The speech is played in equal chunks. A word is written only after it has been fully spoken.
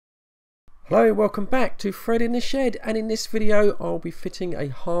Hello, welcome back to Fred in the Shed, and in this video I'll be fitting a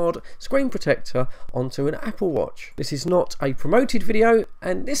hard screen protector onto an Apple Watch. This is not a promoted video,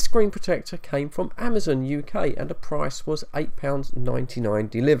 and this screen protector came from Amazon UK and the price was £8.99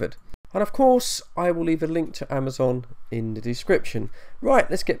 delivered. And of course I will leave a link to Amazon in the description. Right,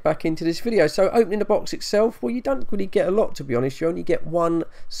 let's get back into this video. So opening the box itself, well, you don't really get a lot, to be honest. You only get one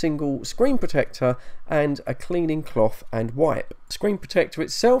single screen protector and a cleaning cloth and wipe. Screen protector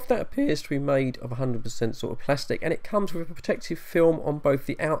itself, that appears to be made of 100% sort of plastic, and it comes with a protective film on both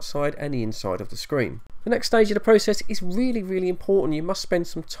the outside and the inside of the screen. The next stage of the process is really important. You must spend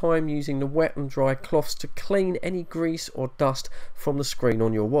some time using the wet and dry cloths to clean any grease or dust from the screen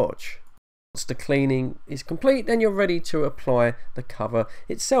on your watch. Once the cleaning is complete, then you're ready to apply the cover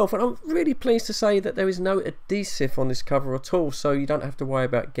itself, and I'm really pleased to say that there is no adhesive on this cover at all, so you don't have to worry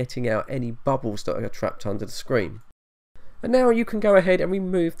about getting out any bubbles that are trapped under the screen. And now you can go ahead and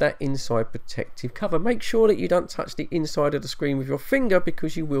remove that inside protective cover. Make sure that you don't touch the inside of the screen with your finger,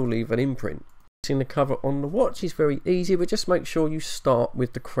 because you will leave an imprint. Putting the cover on the watch is very easy, but just make sure you start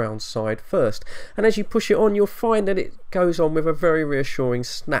with the crown side first, and as you push it on, you'll find that it goes on with a very reassuring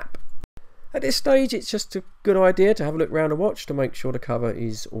snap. At this stage, it's just a good idea to have a look around the watch to make sure the cover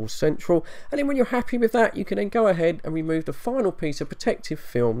is all central, and then when you're happy with that, you can then go ahead and remove the final piece of protective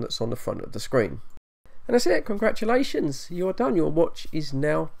film that's on the front of the screen. And that's it. Congratulations, you're done. Your watch is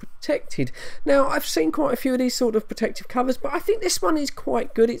now protected. Now, I've seen quite a few of these sort of protective covers, but I think this one is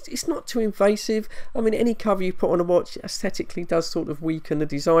quite good. It's not too invasive. I mean, any cover you put on a watch aesthetically does sort of weaken the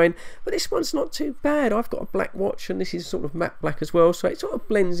design, but this one's not too bad. I've got a black watch and this is sort of matte black as well, so it sort of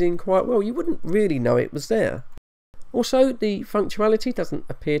blends in quite well. You wouldn't really know it was there. Also, the functionality doesn't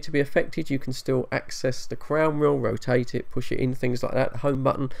appear to be affected. You can still access the crown wheel, rotate it, push it in, things like that. The home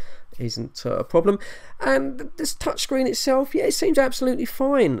button isn't a problem. And this touchscreen itself, yeah, it seems absolutely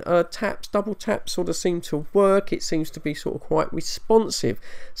fine. Taps, double taps sort of seem to work. It seems to be sort of quite responsive,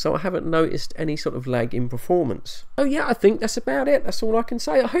 so I haven't noticed any sort of lag in performance. Oh yeah, I think that's about it. That's all I can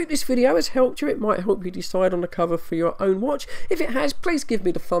say. I hope this video has helped you. It might help you decide on the cover for your own watch. If it has, please give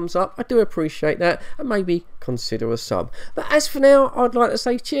me the thumbs up. I do appreciate that, and maybe consider a sub. But as for now, I'd like to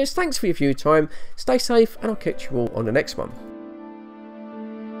say cheers, thanks for your viewing time, stay safe, and I'll catch you all on the next one.